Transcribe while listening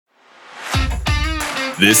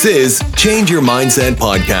This is Change Your Mindset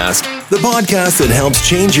Podcast, the podcast that helps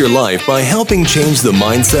change your life by helping change the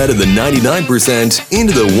mindset of the 99%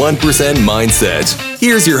 into the 1% mindset.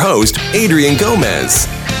 Here's your host, Adrian Gomez.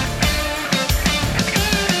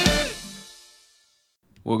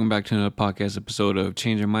 Welcome back to another podcast episode of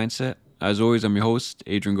Change Your Mindset. As always, I'm your host,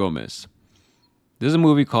 Adrian Gomez. This is a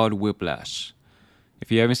movie called Whiplash.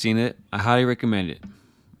 If you haven't seen it, I highly recommend it.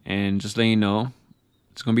 And just letting you know,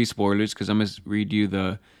 it's going to be spoilers because I'm going to read you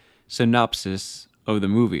the synopsis of the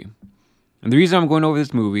movie. And the reason I'm going over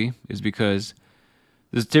this movie is because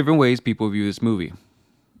there's different ways people view this movie.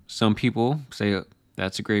 Some people say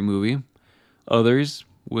that's a great movie. Others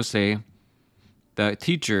will say the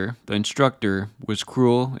teacher, the instructor, was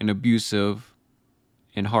cruel and abusive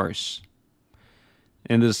and harsh.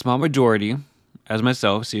 And the small majority, as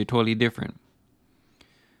myself, see it totally different.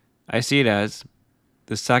 I see it as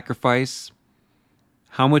the sacrifice,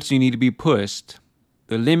 how much you need to be pushed,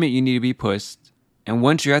 the limit you need to be pushed, and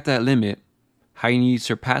once you're at that limit, how you need to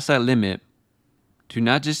surpass that limit to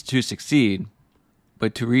not just to succeed,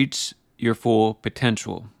 but to reach your full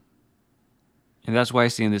potential. And that's why I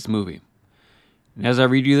see in this movie. And as I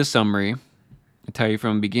read you the summary, I tell you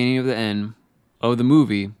from the beginning to the end of the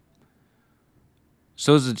movie,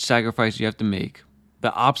 so is the sacrifice you have to make,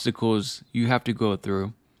 the obstacles you have to go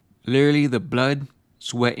through, literally the blood,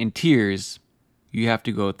 sweat, and tears you have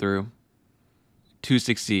to go through to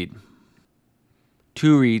succeed,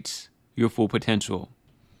 to reach your full potential,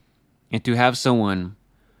 and to have someone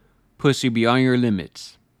push you beyond your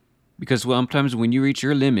limits. Because sometimes when you reach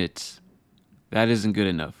your limits, that isn't good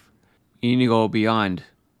enough. You need to go beyond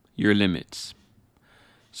your limits.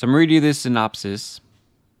 So I'm reading you this synopsis,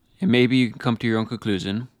 and maybe you can come to your own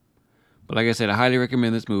conclusion. But like I said, I highly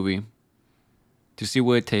recommend this movie to see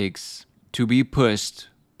what it takes to be pushed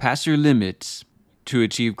past your limits to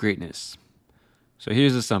achieve greatness. So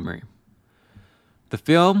here's the summary. The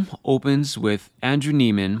film opens with Andrew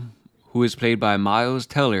Neiman, who is played by Miles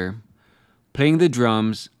Teller, playing the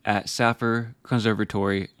drums at Safford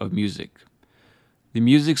Conservatory of Music, the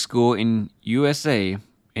music school in USA,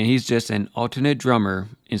 and he's just an alternate drummer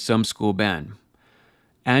in some school band.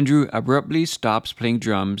 Andrew abruptly stops playing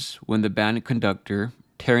drums when the band conductor,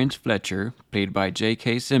 Terrence Fletcher, played by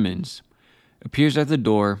J.K. Simmons, appears at the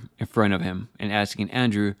door in front of him and asking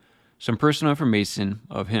Andrew some personal information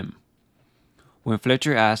of him. When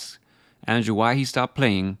Fletcher asks Andrew why he stopped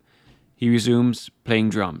playing, he resumes playing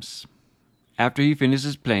drums. After he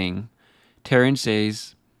finishes playing, Terrence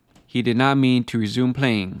says he did not mean to resume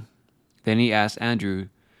playing. Then he asks Andrew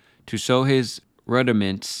to show his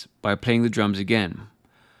rudiments by playing the drums again.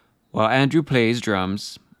 While Andrew plays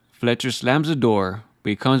drums, Fletcher slams the door,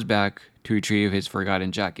 but he comes back to retrieve his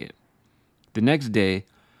forgotten jacket. The next day,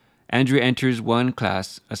 Andrew enters one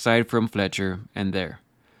class aside from Fletcher and there.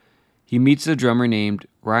 He meets a drummer named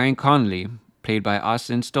Ryan Conley, played by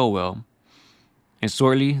Austin Stowell, and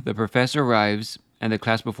shortly the professor arrives and the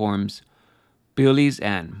class performs Billy's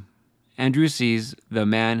Ann. Andrew sees the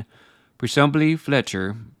man, presumably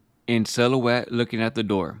Fletcher, in silhouette looking at the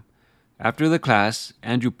door. After the class,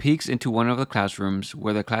 Andrew peeks into one of the classrooms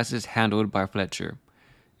where the class is handled by Fletcher,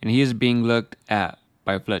 and he is being looked at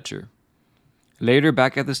by Fletcher. Later,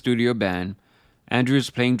 back at the studio band, Andrew is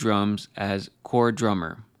playing drums as core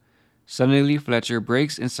drummer. Suddenly, Fletcher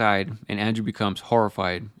breaks inside and Andrew becomes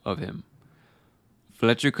horrified of him.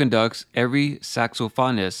 Fletcher conducts every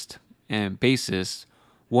saxophonist and bassist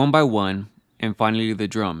one by one, and finally the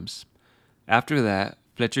drums. After that,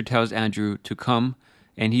 Fletcher tells Andrew to come,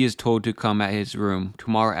 and he is told to come at his room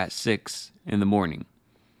tomorrow at 6 in the morning.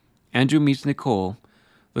 Andrew meets Nicole,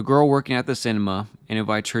 the girl working at the cinema, and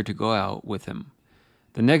invites her to go out with him.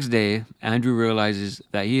 The next day, Andrew realizes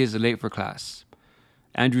that he is late for class.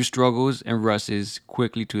 Andrew struggles and rushes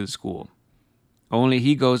quickly to the school. Only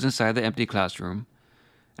he goes inside the empty classroom.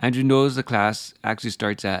 Andrew knows the class actually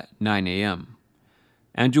starts at 9 a.m.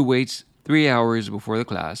 Andrew waits 3 hours before the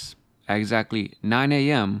class. At exactly 9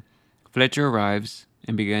 a.m., Fletcher arrives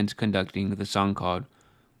and begins conducting the song called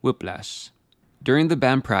Whiplash. During the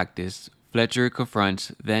band practice, Fletcher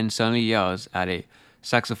confronts, then suddenly yells at a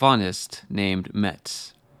saxophonist named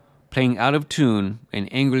Metz, playing out of tune,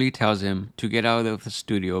 and angrily tells him to get out of the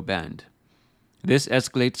studio band. This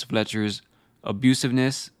escalates Fletcher's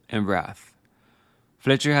abusiveness and wrath.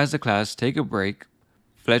 Fletcher has the class take a break.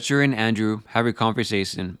 Fletcher and Andrew have a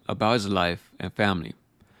conversation about his life and family.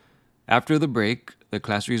 After the break, the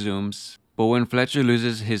class resumes, but when Fletcher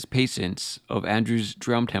loses his patience of Andrew's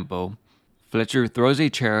drum tempo, Fletcher throws a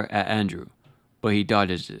chair at Andrew, but he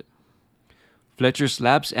dodges it. Fletcher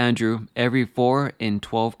slaps Andrew every 4 in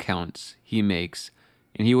 12 counts he makes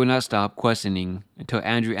and he will not stop questioning until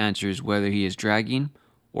Andrew answers whether he is dragging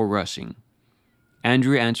or rushing.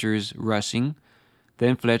 Andrew answers rushing,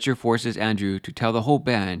 then Fletcher forces Andrew to tell the whole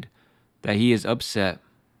band that he is upset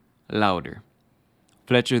louder.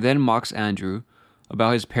 Fletcher then mocks Andrew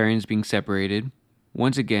about his parents being separated.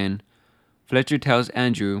 Once again, Fletcher tells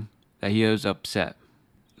Andrew that he is upset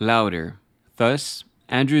louder. Thus,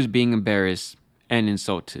 Andrew is being embarrassed and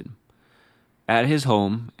insulted. At his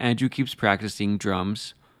home, Andrew keeps practicing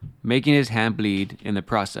drums, making his hand bleed in the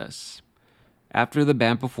process. After the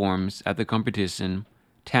band performs at the competition,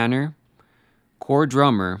 Tanner, core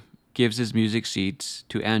drummer, gives his music sheets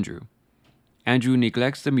to Andrew. Andrew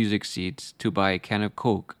neglects the music sheets to buy a can of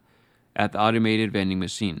Coke at the automated vending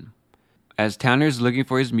machine. As Tanner is looking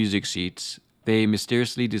for his music sheets, they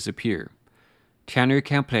mysteriously disappear. Tanner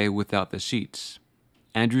can't play without the sheets.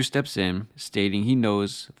 Andrew steps in, stating he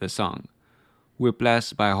knows the song,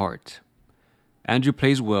 Whiplash by heart. Andrew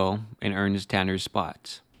plays well and earns Tanner's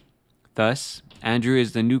spot. Thus, Andrew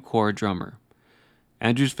is the new core drummer.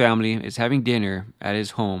 Andrew's family is having dinner at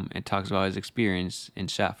his home and talks about his experience in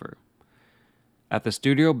Shaffer. At the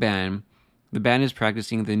studio band, the band is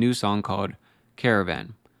practicing the new song called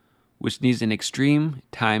Caravan, which needs an extreme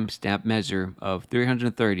time stamp measure of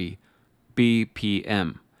 330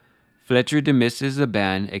 BPM. Fletcher dismisses the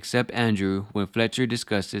band except Andrew when Fletcher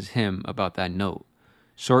discusses him about that note.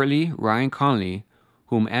 Shortly, Ryan Conley,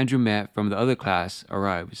 whom Andrew met from the other class,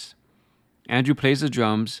 arrives. Andrew plays the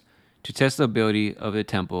drums to test the ability of the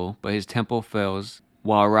tempo, but his tempo fails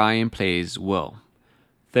while Ryan plays well.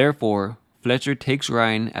 Therefore, Fletcher takes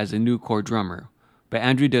Ryan as a new core drummer, but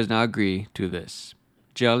Andrew does not agree to this.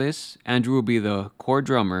 Jealous, Andrew will be the core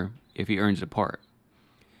drummer if he earns the part.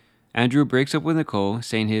 Andrew breaks up with Nicole,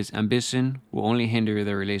 saying his ambition will only hinder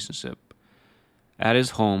their relationship. At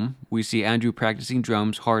his home, we see Andrew practicing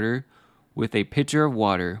drums harder with a pitcher of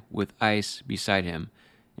water with ice beside him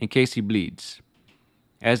in case he bleeds.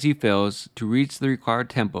 As he fails to reach the required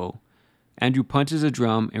tempo, Andrew punches a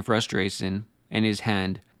drum in frustration and his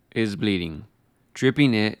hand is bleeding,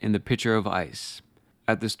 dripping it in the pitcher of ice.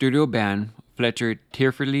 At the studio band, Fletcher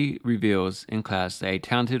tearfully reveals in class that a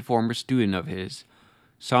talented former student of his,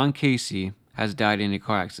 Sean Casey, has died in a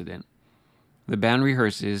car accident. The band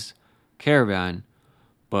rehearses Caravan,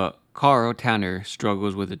 but Carl Tanner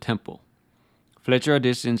struggles with the tempo. Fletcher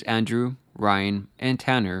auditions Andrew, Ryan, and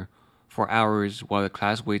Tanner for hours while the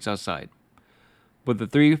class waits outside, but the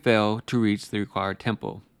three fail to reach the required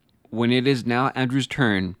tempo. When it is now Andrew's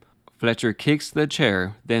turn, Fletcher kicks the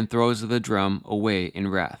chair, then throws the drum away in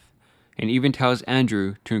wrath, and even tells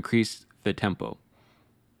Andrew to increase the tempo.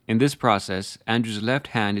 In this process, Andrew's left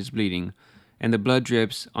hand is bleeding, and the blood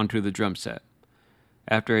drips onto the drum set.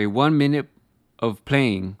 After a 1 minute of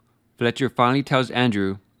playing, Fletcher finally tells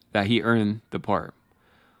Andrew that he earned the part.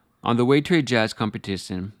 On the way to a jazz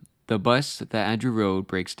competition, the bus that Andrew rode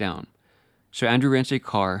breaks down, so Andrew rents a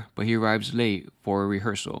car, but he arrives late for a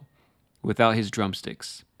rehearsal, without his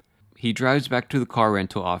drumsticks. He drives back to the car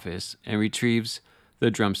rental office and retrieves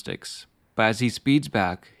the drumsticks, but as he speeds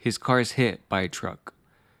back, his car is hit by a truck.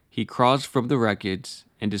 He crawls from the wreckage,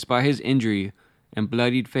 and despite his injury and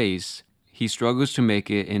bloodied face, he struggles to make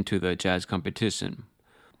it into the jazz competition.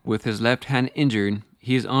 With his left hand injured,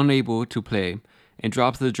 he is unable to play and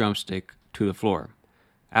drops the drumstick to the floor.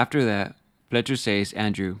 After that, Fletcher says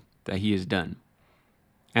Andrew that he is done.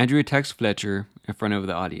 Andrew attacks Fletcher in front of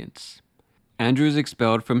the audience. Andrew is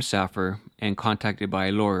expelled from Safford and contacted by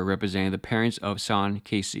a lawyer representing the parents of Sean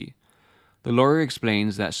Casey. The lawyer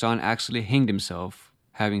explains that Sean actually hanged himself,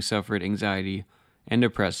 having suffered anxiety and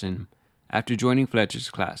depression after joining Fletcher's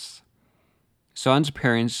class. Sean's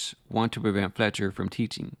parents want to prevent Fletcher from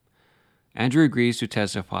teaching. Andrew agrees to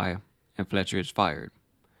testify, and Fletcher is fired.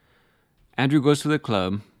 Andrew goes to the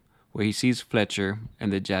club, where he sees Fletcher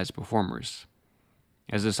and the jazz performers.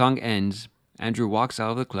 As the song ends, Andrew walks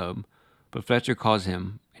out of the club, but Fletcher calls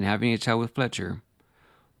him, and having a chat with Fletcher,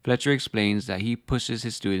 Fletcher explains that he pushes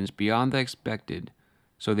his students beyond the expected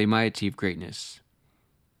so they might achieve greatness.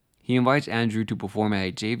 He invites Andrew to perform at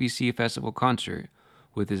a JVC festival concert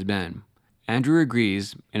with his band. Andrew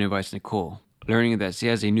agrees and invites Nicole, learning that she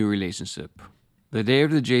has a new relationship. The day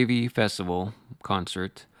of the JV festival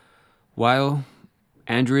concert, while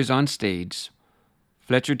Andrew is on stage,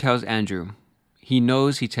 Fletcher tells Andrew he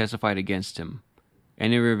knows he testified against him,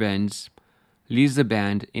 and in revenge, leads the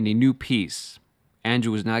band in a new piece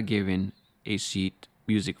Andrew was not given a sheet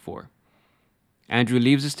music for. Andrew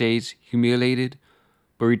leaves the stage humiliated,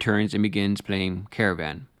 but returns and begins playing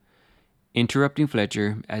Caravan, interrupting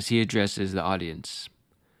Fletcher as he addresses the audience.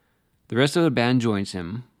 The rest of the band joins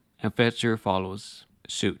him, and Fletcher follows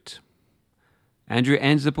suit. Andrew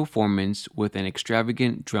ends the performance with an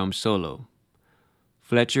extravagant drum solo.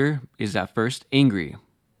 Fletcher is at first angry,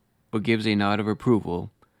 but gives a nod of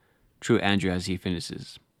approval to Andrew as he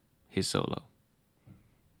finishes his solo.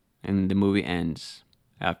 And the movie ends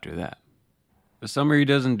after that. The summary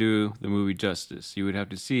doesn't do the movie justice. You would have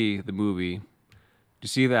to see the movie to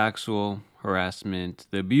see the actual harassment,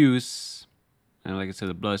 the abuse, and like I said,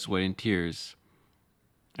 the blood, sweat, and tears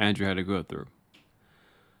Andrew had to go through.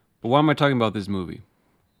 But why am I talking about this movie?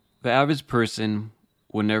 The average person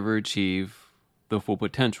will never achieve the full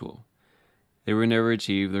potential. They will never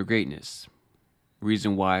achieve their greatness.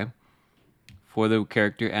 Reason why? For the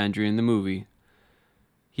character Andrew in the movie,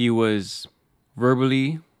 he was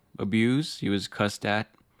verbally abused, he was cussed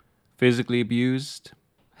at, physically abused,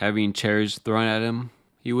 having chairs thrown at him.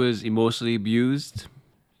 He was emotionally abused,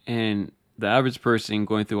 and the average person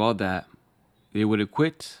going through all that, they would have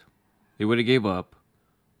quit, they would have gave up,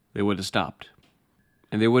 they would have stopped,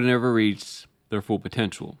 and they would have never reached their full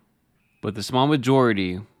potential. But the small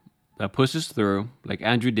majority that pushes through, like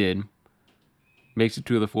Andrew did, makes it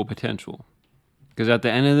to the full potential. Because at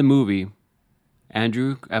the end of the movie,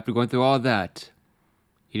 Andrew, after going through all that,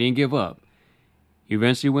 he didn't give up. He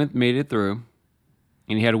eventually made it through,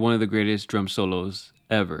 and he had one of the greatest drum solos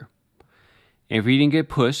ever. And if he didn't get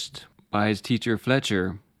pushed by his teacher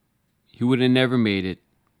Fletcher, he would have never made it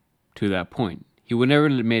to that point. He would never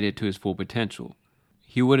have made it to his full potential.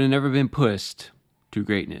 He would have never been pushed to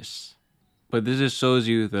greatness. But this just shows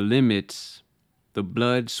you the limits, the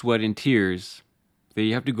blood, sweat, and tears that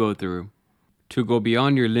you have to go through to go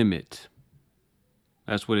beyond your limit.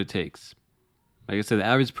 That's what it takes. Like I said, the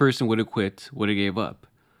average person would have quit, would have gave up.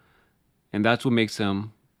 And that's what makes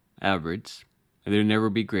them average. And they'll never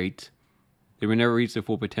be great. They will never reach their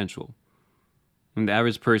full potential. And the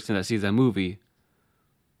average person that sees that movie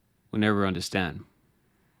will never understand.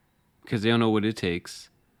 Because they don't know what it takes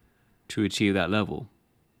to achieve that level.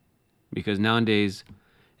 Because nowadays,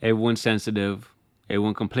 everyone's sensitive,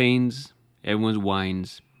 everyone complains, everyone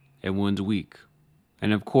whines, everyone's weak.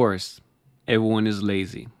 And of course, everyone is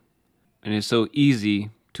lazy. And it's so easy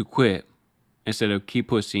to quit instead of keep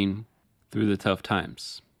pushing through the tough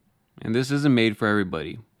times. And this isn't made for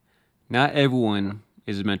everybody. Not everyone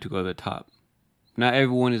is meant to go to the top. Not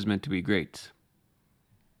everyone is meant to be great.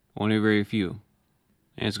 Only very few.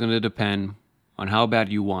 And it's going to depend on how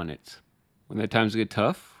bad you want it. When the times get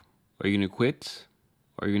tough, are you going to quit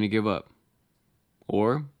or are you going to give up?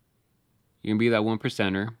 Or you can be that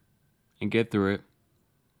 1%er and get through it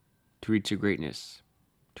to reach your greatness,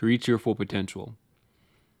 to reach your full potential.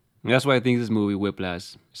 And that's why I think this movie,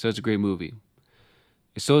 Whiplash, is such a great movie.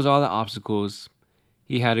 It shows all the obstacles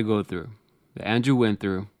he had to go through, that Andrew went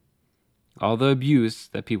through, all the abuse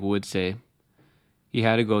that people would say he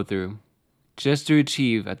had to go through, just to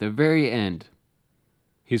achieve at the very end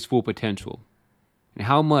his full potential, and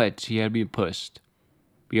how much he had been pushed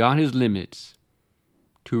beyond his limits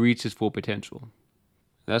to reach his full potential.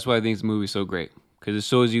 That's why I think this movie is so great, because it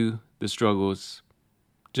shows you the struggles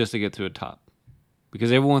just to get to the top.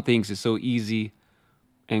 Because everyone thinks it's so easy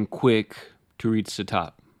and quick to reach the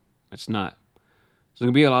top. It's not. So there's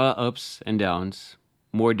going to be a lot of ups and downs,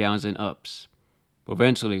 more downs than ups. But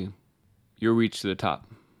eventually, you'll reach to the top.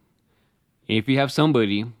 And if you have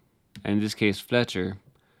somebody, in this case Fletcher,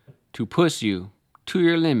 to push you to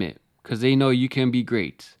your limit, because they know you can be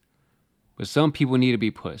great. But some people need to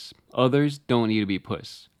be pushed. Others don't need to be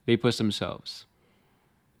pushed. They push themselves.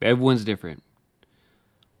 But everyone's different.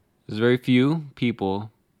 There's very few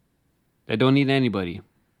people that don't need anybody.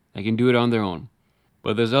 They can do it on their own.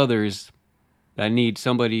 But there's others that need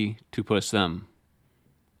somebody to push them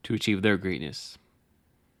to achieve their greatness.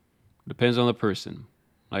 Depends on the person.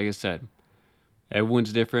 Like I said,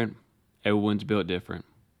 everyone's different. Everyone's built different.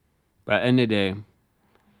 But at the end of the day,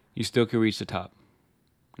 you still can reach the top,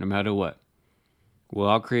 no matter what. We're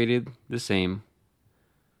all created the same,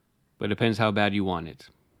 but it depends how bad you want it,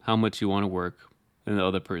 how much you want to work than the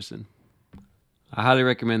other person. I highly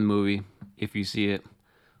recommend the movie if you see it.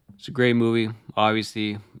 It's a great movie.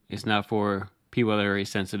 Obviously, it's not for people that are very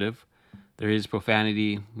sensitive. There is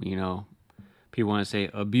profanity, people want to say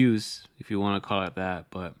abuse, if you want to call it that.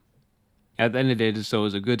 But at the end of the day, this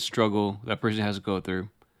shows a good struggle that person has to go through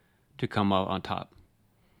to come out on top.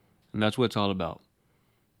 And that's what it's all about.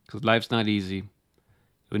 Because life's not easy.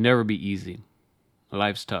 It will never be easy.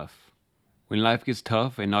 Life's tough. When life gets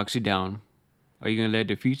tough and knocks you down, are you going to let it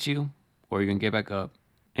defeat you? Or are you going to get back up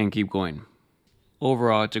and keep going?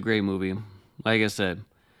 Overall, it's a great movie. Like I said,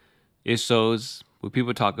 it shows what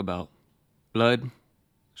people talk about. Blood,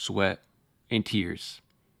 sweat, and tears.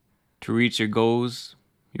 To reach your goals,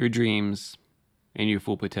 your dreams, and your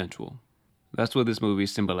full potential. That's what this movie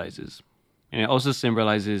symbolizes. And it also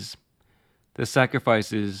symbolizes the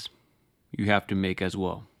sacrifices you have to make as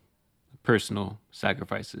well. Personal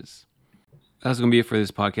sacrifices. That's going to be it for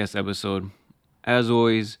this podcast episode. As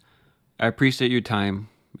always, I appreciate your time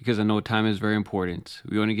because I know time is very important.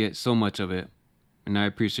 We only get so much of it. And I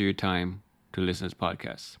appreciate your time to listen to this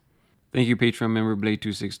podcast. Thank you, Patreon member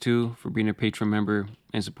Blade262, for being a Patreon member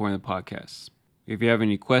and supporting the podcast. If you have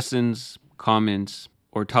any questions, comments,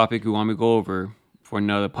 or topic you want me to go over for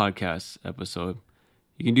another podcast episode,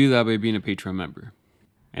 you can do that by being a Patreon member.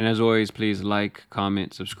 And as always, please like,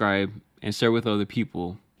 comment, subscribe, and share with other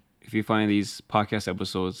people if you find these podcast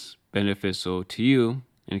episodes beneficial to you,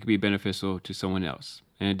 and it can be beneficial to someone else.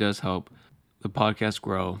 And it does help the podcast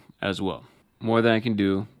grow as well. More than I can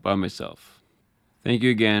do by myself. Thank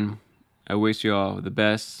you again. I wish you all the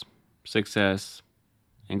best, success,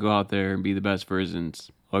 and go out there and be the best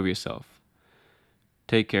versions of yourself.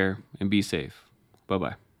 Take care and be safe.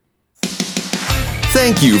 Bye-bye.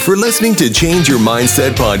 Thank you for listening to Change Your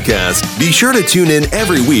Mindset podcast. Be sure to tune in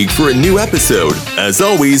every week for a new episode. As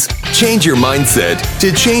always, change your mindset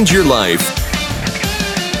to change your life.